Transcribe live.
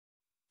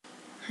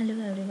Hello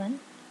everyone.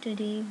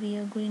 Today we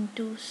are going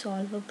to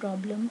solve a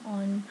problem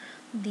on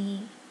the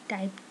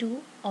type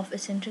 2 of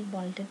eccentric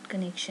bolted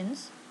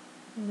connections,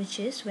 which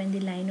is when the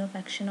line of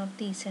action of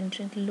the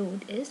eccentric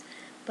load is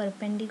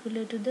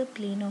perpendicular to the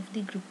plane of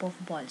the group of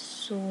balls.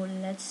 So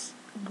let's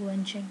go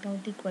and check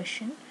out the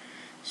question.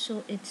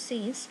 So it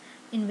says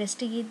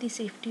investigate the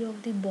safety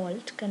of the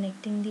bolt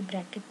connecting the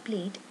bracket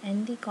plate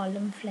and the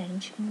column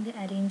flange in the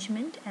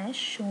arrangement as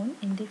shown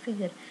in the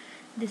figure.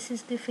 This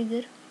is the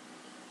figure.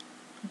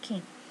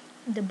 Okay,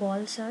 the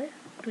balls are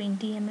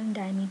 20 mm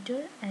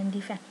diameter and the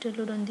factor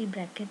load on the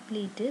bracket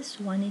plate is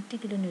 180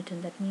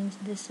 kilonewton. That means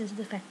this is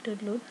the factor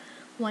load,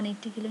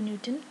 180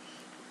 kilonewton.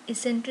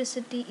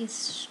 Eccentricity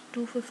is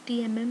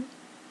 250 mm.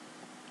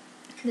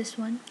 This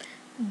one.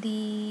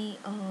 The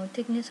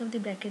thickness of the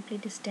bracket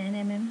plate is 10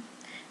 mm.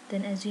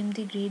 Then assume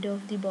the grade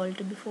of the ball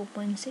to be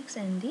 4.6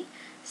 and the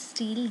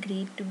steel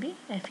grade to be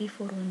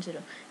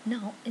Fe410.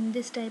 Now in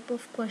this type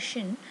of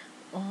question,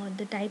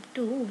 the type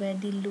 2 where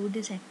the load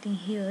is acting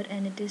here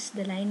and it is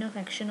the line of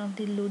action of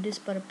the load is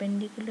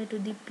perpendicular to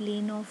the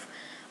plane of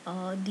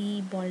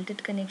the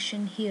bolted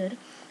connection here.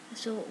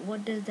 So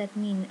what does that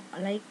mean?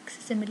 Like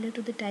similar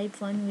to the type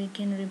 1, we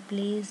can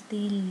replace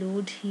the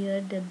load here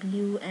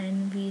W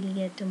and we'll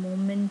get a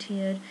moment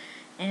here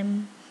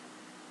M.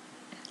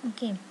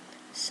 Okay,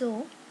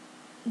 so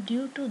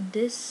due to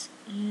this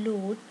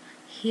load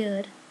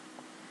here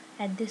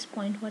at this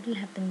point, what will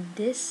happen?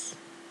 This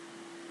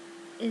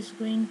is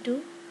going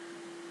to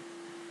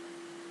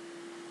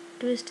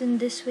twist in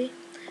this way.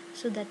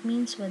 So that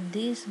means what,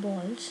 these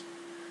balls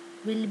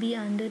will be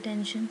under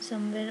tension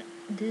somewhere.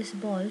 These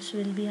balls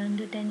will be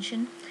under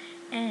tension,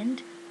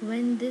 and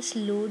when this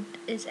load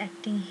is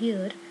acting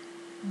here,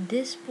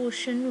 this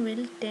portion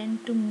will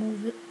tend to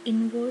move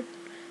inward,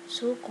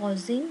 so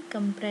causing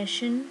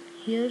compression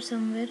here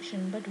somewhere.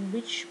 But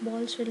which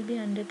balls will be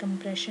under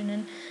compression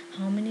and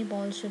how many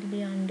balls will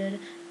be under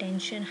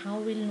tension, how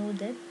we'll know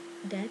that?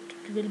 That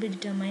will be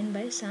determined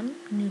by some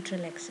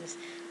neutral axis.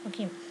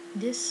 Okay,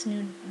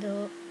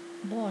 the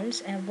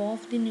balls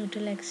above the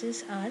neutral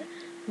axis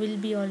will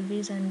be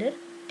always under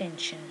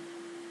tension.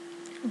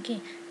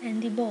 Okay,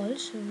 and the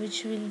balls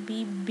which will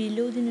be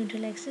below the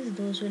neutral axis,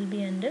 those will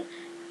be under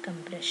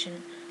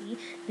compression. The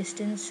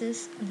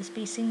distances, the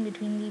spacing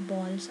between the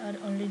balls are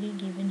already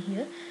given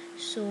here.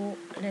 So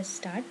let's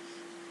start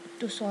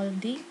to solve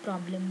the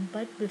problem.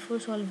 But before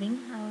solving,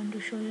 I want to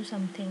show you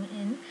something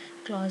in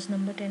clause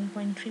number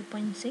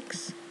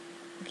 10.3.6,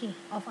 okay,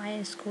 of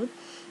IS code.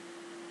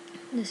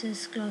 This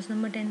is clause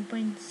number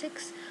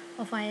 10.6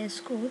 of IS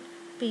code,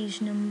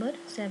 page number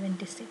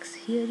 76.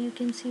 Here you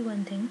can see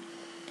one thing.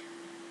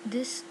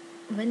 This,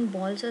 when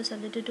balls are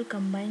subjected to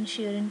combined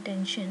shear and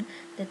tension,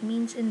 that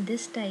means in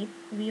this type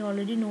we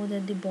already know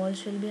that the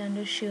balls will be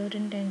under shear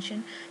and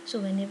tension.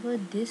 So whenever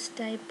this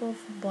type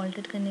of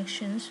bolted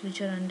connections which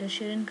are under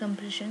shear and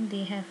compression,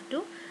 they have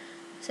to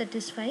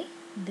satisfy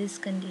this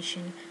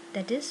condition,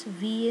 that is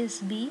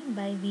VSB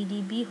by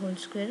VDB whole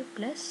square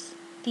plus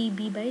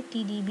TB by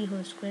TDB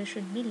whole square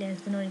should be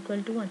less than or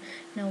equal to 1.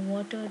 Now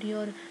what are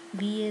your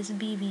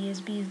VSB?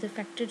 VSB is the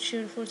factored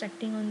shear force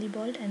acting on the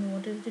bolt, and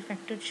what is the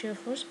factored shear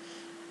force?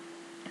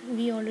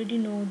 We already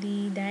know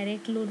the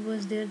direct load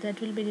was there, that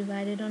will be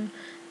divided on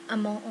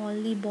among all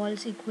the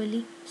balls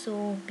equally,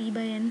 so P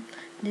by N.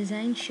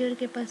 Design shear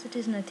capacity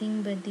is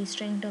nothing but the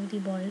strength of the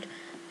bolt.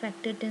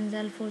 Factor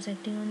tensile force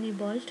acting on the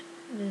bolt,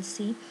 we'll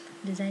see.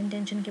 Design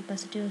tension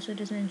capacity also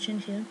it is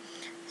mentioned here.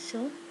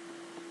 So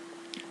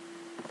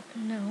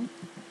now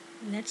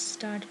let's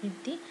start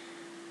with the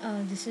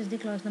this is the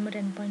clause number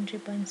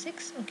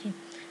 10.3.6. okay,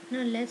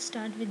 now let's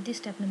start with the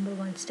step number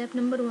 1. Step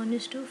number 1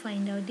 is to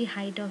find out the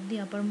height of the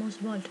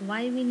uppermost bolt.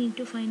 Why we need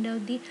to find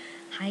out the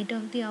height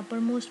of the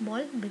uppermost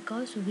bolt?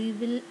 Because we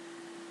will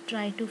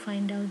try to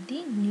find out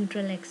the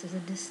neutral axis, the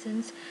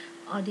distance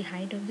or the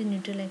height of the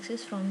neutral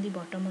axis from the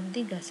bottom of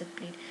the gusset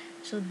plate.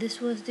 So this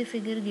was the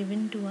figure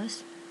given to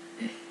us,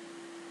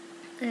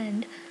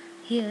 and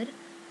here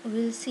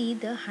we'll see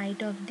the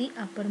height of the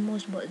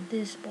uppermost bolt,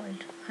 this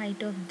bolt.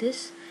 Height of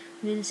this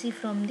we'll see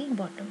from the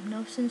bottom.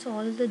 Now since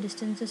all the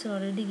distances are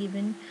already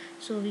given,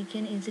 so we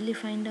can easily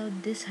find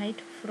out this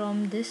height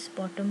from this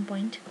bottom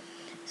point.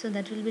 So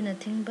that will be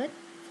nothing but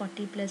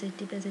 40 plus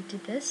 80 plus 80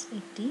 plus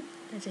 80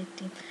 plus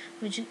 80,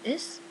 which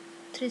is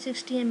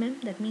 360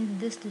 mm. That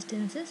means this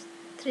distance is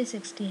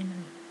 360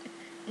 mm.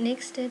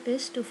 Next step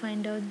is to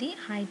find out the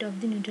height of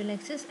the neutral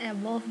axis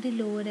above the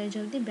lower edge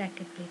of the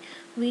bracket plate.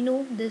 We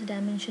know this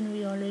dimension,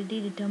 we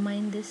already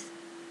determined this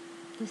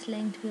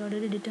length we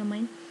already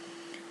determined.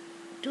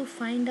 To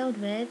find out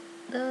where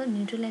the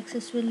neutral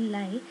axis will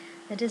lie,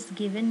 that is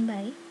given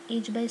by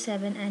h by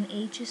 7, and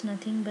h is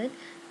nothing but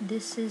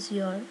this is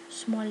your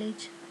small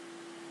h.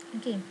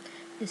 Okay,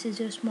 this is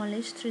your small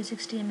h,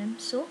 360 mm.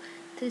 So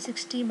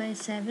 360 by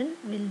 7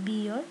 will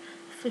be your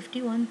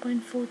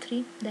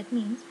 51.43. That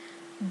means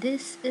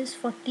this is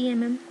 40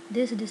 mm.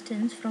 This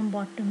distance from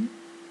bottom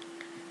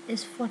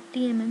is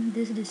 40 mm.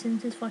 This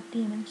distance is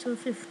 40 mm. So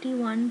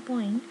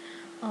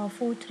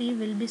 51.43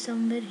 will be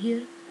somewhere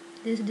here.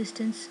 This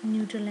distance,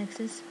 neutral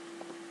axis.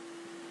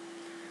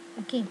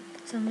 Okay,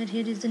 somewhere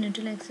here is the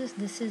neutral axis.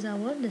 This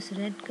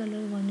red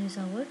color one is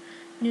our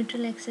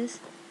neutral axis.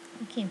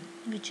 Okay,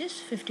 which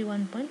is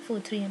 51.43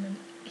 mm.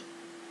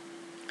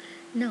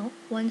 Now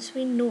once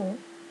we know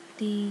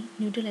the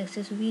neutral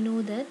axis, we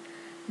know that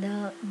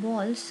the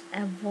balls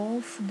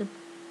above the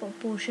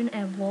portion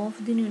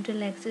above the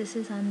neutral axis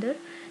is under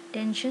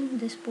tension,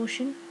 this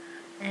portion,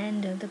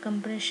 and the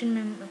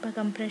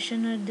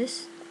compression or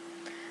this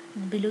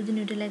below the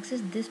neutral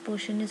axis, this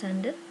portion is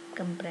under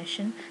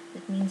compression.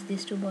 That means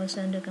these two balls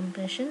are under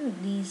compression,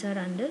 these are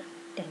under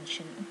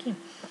tension. Okay,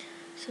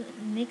 so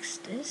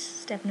next is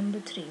step number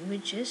 3,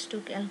 which is to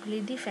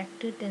calculate the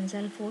factor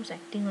tensile force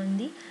acting on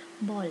the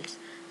balls.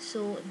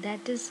 So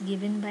that is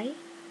given by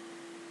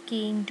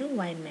K into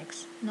Y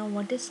max. Now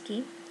what is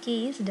K?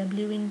 K is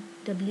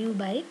W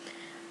by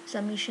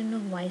summation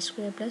of Y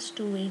square plus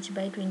 2H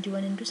by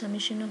 21 into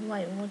summation of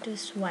Y. What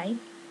is Y?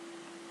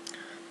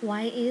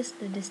 Y is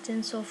the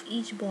distance of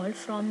each ball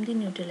from the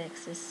neutral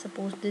axis.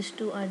 Suppose these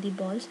two are the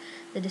balls,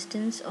 the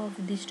distance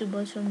of these two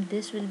balls from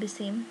this will be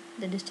same,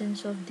 the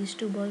distance of these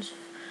two balls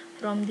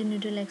from the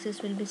neutral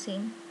axis will be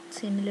same,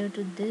 similar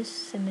to this,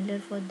 similar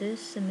for this,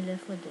 similar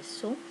for this.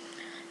 So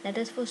let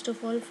us first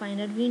of all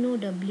find out. We know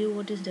W,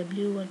 what is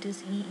W, what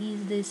is E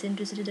is the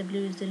eccentricity,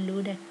 W is the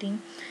load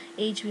acting,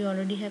 H we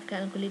already have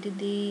calculated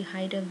the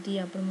height of the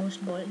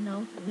uppermost ball.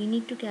 Now we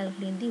need to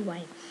calculate the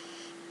Y.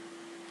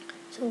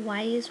 So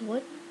Y is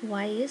what?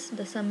 Y is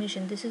the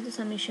summation. This is the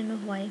summation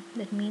of Y.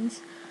 That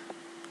means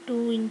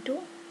 2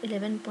 into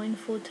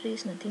 11.43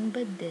 is nothing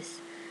but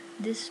this.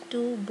 These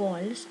two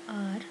balls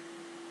are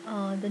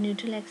the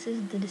neutral axis.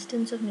 The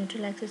distance of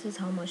neutral axis is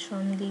how much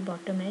from the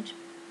bottom edge?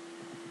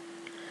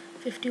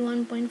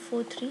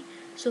 51.43.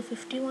 So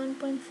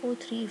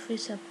 51.43, if we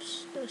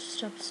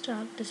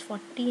subtract this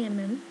 40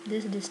 mm,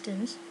 this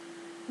distance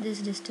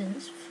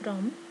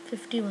from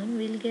 51,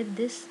 we'll get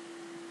this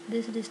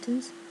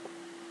distance.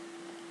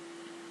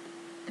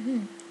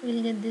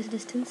 We'll get this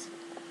distance,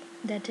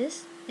 that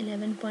is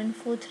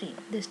 11.43,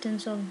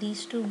 distance of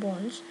these two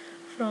balls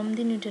from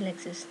the neutral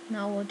axis.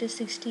 Now what is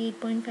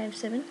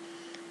 68.57?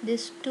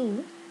 This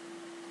 2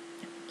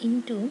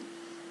 into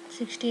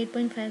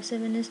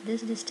 68.57 is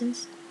this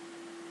distance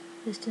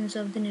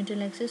of the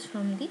neutral axis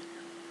from the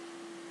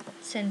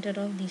center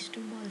of these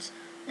two balls,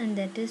 and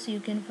that is, you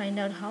can find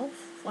out how,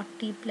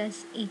 40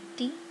 plus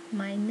 80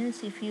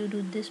 minus, if you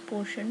do this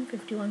portion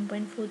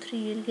 51.43,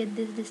 you will get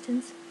this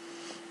distance.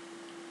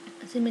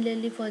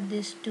 Similarly for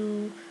this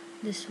to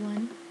this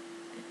one,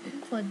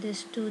 for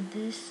this to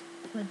this,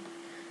 for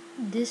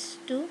this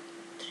to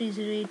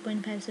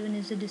 308.57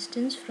 is the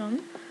distance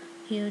from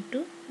here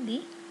to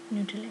the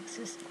neutral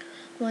axis.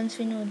 Once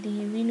we know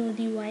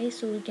the y,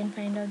 so we can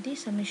find out the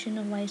summation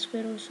of y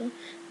square also,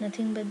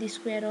 nothing but the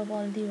square of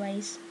all the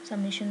y's,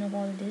 summation of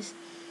all this.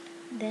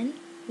 Then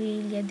we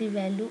will get the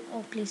value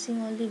of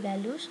placing all the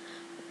values.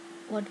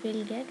 What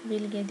we'll get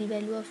the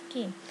value of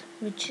k,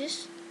 which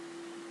is,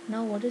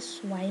 now what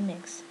is y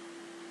max?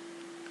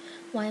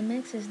 Y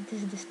max is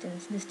this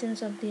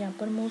distance of the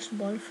uppermost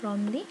ball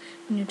from the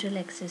neutral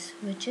axis,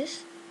 which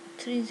is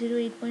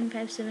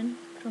 308.57.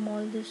 From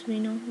all this we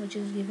know, which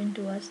is given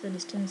to us, the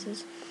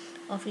distances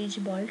of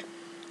each ball.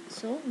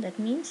 So that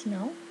means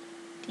now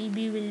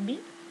TB will be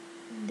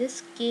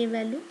this k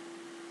value,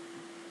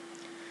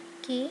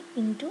 k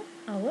into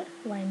our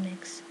y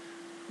max.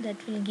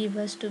 That will give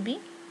us to be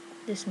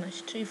this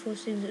much,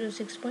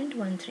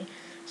 34606.13.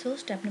 So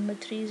step number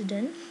 3 is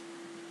done.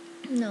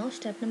 Now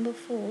step number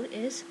 4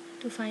 is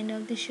to find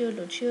out the shear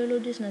load. Shear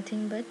load is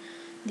nothing but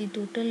the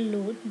total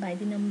load by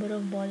the number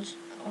of balls.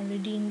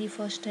 Already in the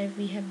first type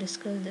we have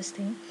discussed this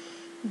thing.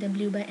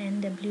 W by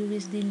N. W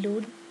is the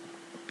load,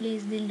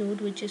 place the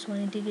load, which is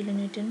 180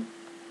 kilonewton.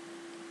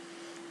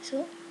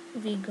 So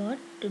we got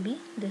to be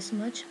this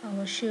much,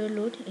 our shear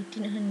load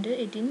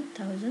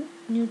 18,000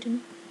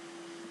 Newton.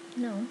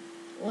 Now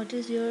what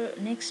is your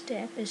next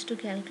step is to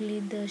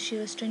calculate the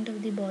shear strength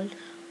of the ball.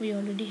 We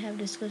already have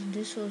discussed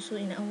this also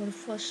in our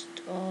first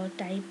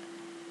type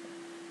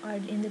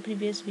in the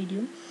previous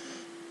video.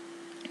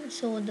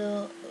 So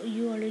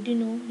you already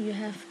know, you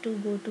have to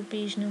go to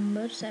page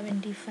number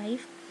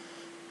 75,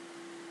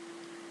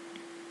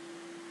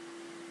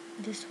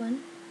 this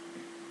one.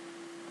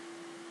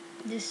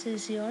 This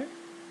is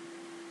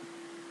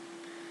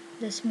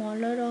the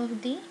smaller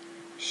of the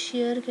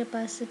shear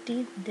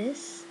capacity,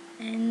 this,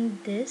 and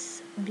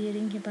this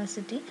bearing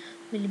capacity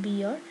will be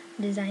your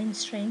design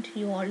strength.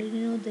 You already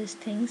know these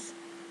things,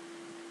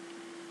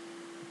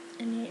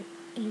 and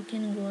you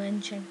can go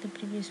and check the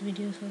previous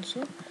videos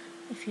also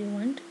if you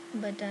want,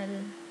 but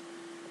I'll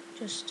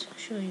just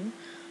show you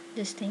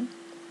this thing.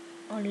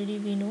 Already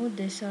we know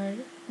these are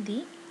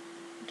the,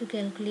 to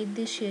calculate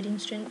the shearing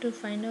strength. To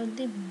find out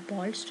the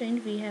ball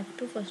strength, we have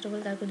to first of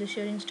all calculate the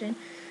shearing strength.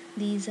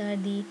 These are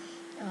the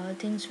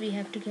things we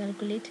have to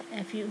calculate.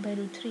 Fu by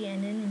root 3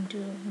 Nn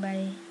into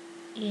by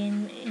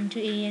An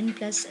into An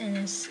plus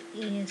Ns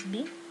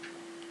ASB,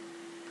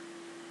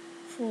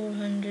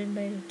 400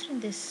 by root 3.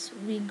 This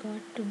we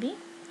got to be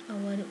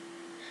our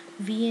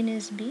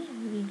VNSB,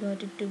 we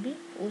got it to be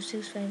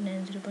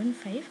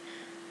 06590.5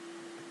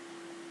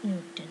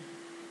 Newton.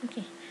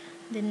 Okay,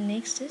 then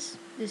next is,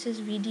 this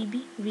is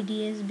VDB,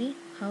 VDSB.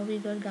 How we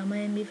got gamma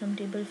MB from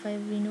table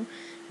 5? We know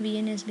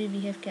VNSB,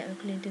 we have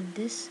calculated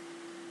this,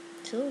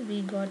 so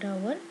we got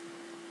our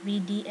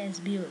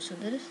VDSB also.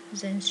 That is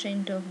Zen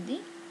strength of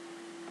the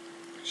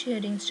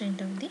shearing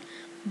strength of the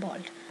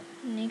bolt.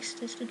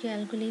 Next is to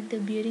calculate the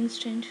bearing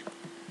strength.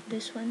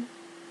 This one,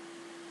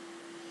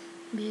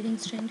 bearing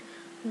strength,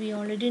 we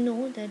already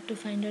know that to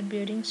find out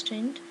bearing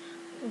strength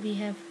we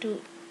have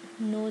to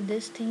know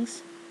these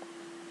things.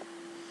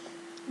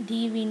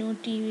 D we know,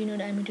 T we know,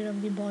 diameter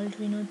of the bolt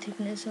we know,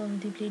 thickness of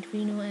the plate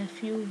we know,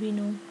 Fu we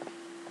know,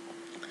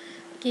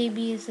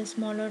 KB is the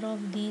smaller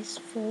of these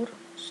four.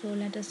 So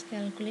let us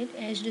calculate.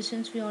 Edge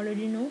distance we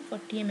already know,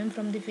 40 mm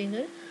from the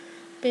figure.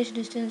 Pitch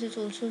distance is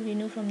also we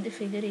know from the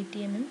figure,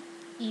 80 mm.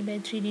 E by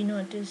 3 D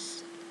naught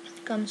is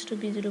comes to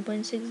be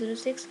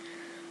 0.606.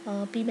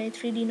 P by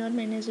 3 D naught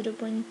minus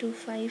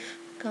 0.25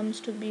 comes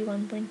to be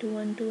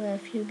 1.212.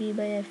 FUB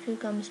by FU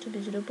comes to be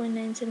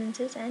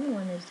 0.976, and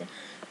 1 is there.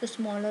 The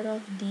smaller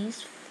of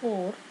these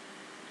four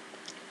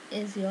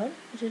is your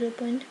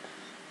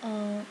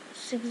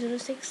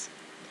 0.606.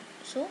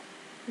 So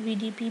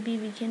VDPB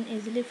we can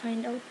easily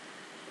find out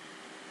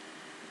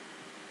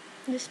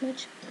this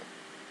much.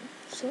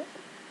 So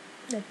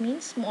that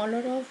means smaller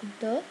of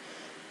the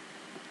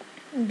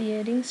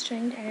bearing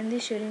strength and the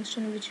shearing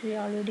strength, which we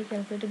already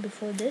calculated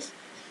before this,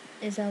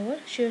 is our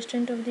shear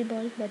strength of the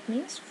bolt. That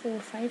means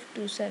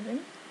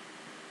 4527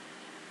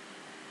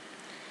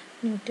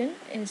 Newton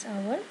is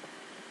our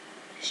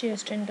shear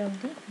strength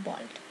of the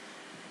bolt.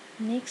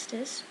 Next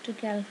is to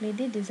calculate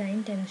the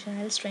design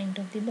tensile strength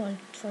of the bolt.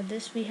 For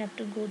this we have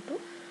to go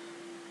to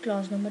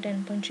clause number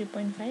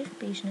 10.3.5,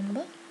 page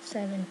number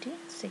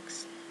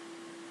 76.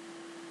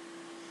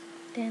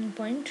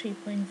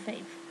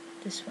 10.3.5,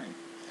 this one.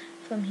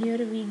 From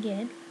here we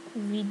get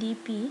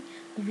VDP,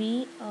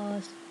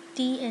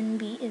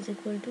 TNB is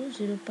equal to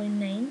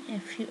 0.9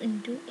 FU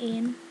into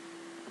AN.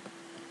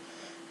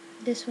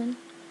 This one,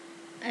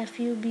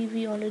 FUB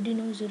we already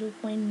know,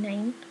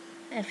 0.9.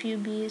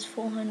 FUB is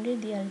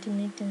 400, the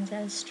ultimate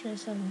tensile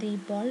stress of the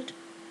bolt.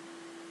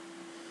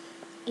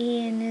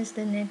 AN is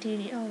the net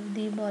area of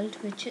the bolt,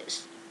 which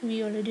is,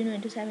 we already know,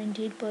 it is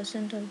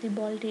 78% of the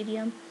bolt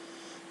area.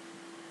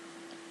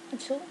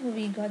 So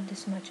we got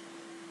this much.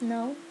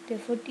 Now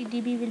therefore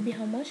TDB will be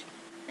how much?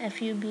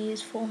 FUB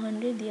is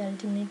 400, the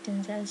ultimate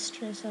tensile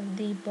stress of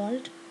the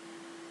bolt.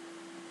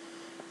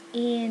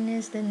 AN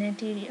is the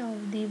net area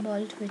of the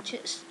bolt, which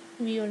is,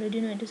 we already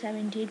know, it is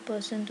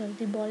 78% of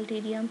the bolt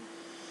area.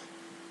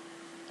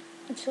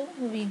 So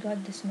we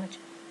got this much.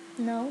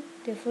 Now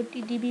therefore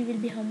TDB will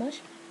be how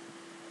much?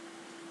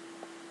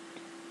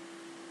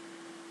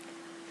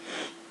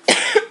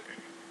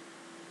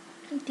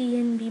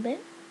 TNB by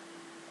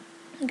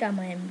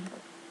gamma MB.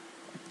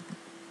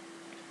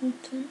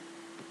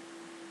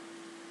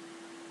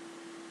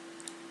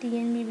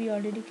 TNB we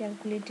already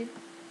calculated,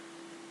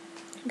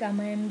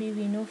 gamma MB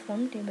we know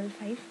from table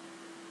 5.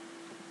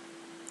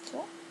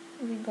 So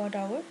we got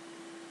our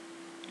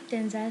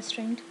tensile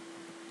strength.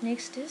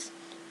 Next is,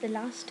 the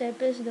last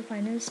step is, the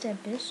final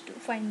step is to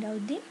find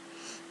out the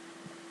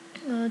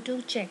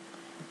to check,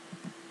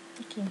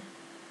 okay,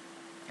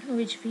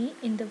 which we,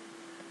 in the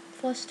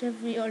first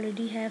step we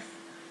already have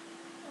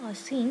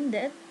seen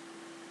that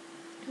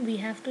we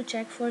have to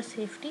check for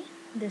safety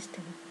this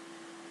thing,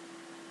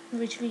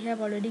 which we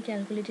have already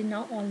calculated.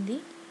 Now all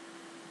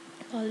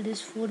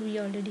these four we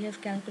already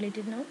have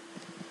calculated now,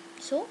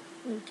 so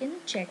we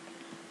can check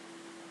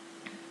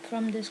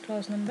from this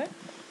clause number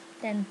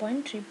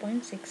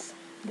 10.3.6,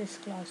 this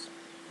clause.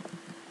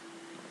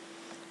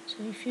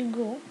 So if you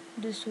go,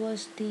 this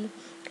was the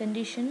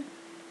condition,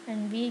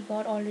 and we have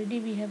got all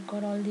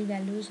the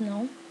values.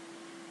 Now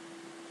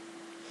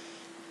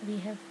we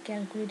have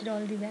calculated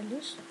all the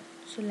values,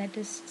 so let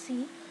us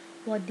see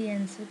what the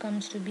answer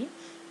comes to be.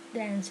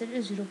 The answer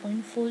is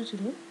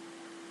 0.40,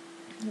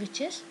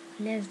 which is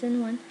less than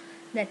 1.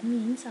 That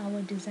means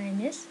our design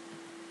is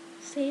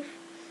safe.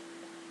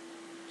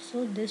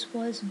 So this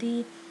was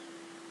the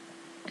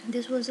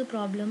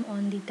problem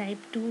on the type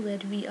 2, where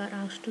we are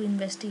asked to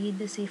investigate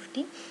the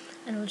safety,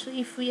 and also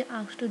if we are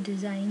asked to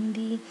design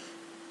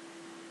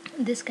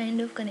this kind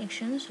of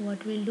connections,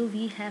 what we'll do,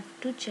 we have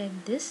to check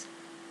this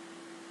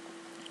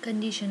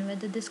condition,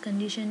 whether this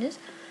condition is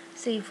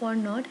safe or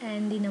not,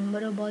 and the number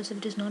of balls, if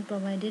it is not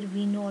provided,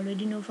 we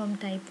already know from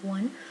type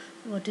 1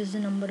 what is the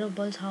number of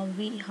balls, how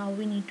we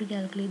need to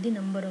calculate the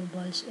number of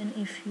balls. And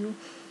if you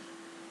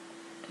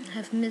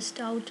have missed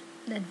out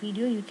that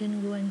video, you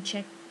can go and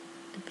check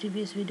the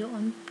previous video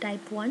on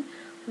type 1,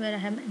 where I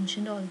have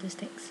mentioned all these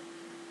things.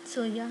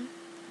 So yeah,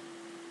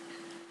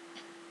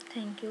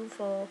 thank you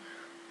for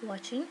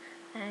watching,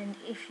 and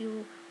if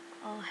you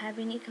have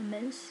any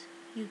comments,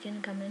 you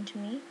can comment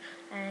me,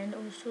 and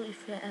also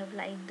if you have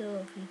liked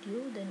the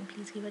video, then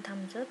please give a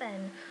thumbs up,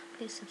 and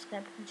please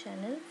subscribe to the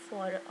channel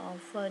for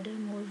further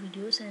more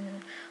videos,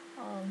 and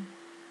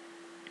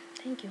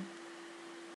thank you.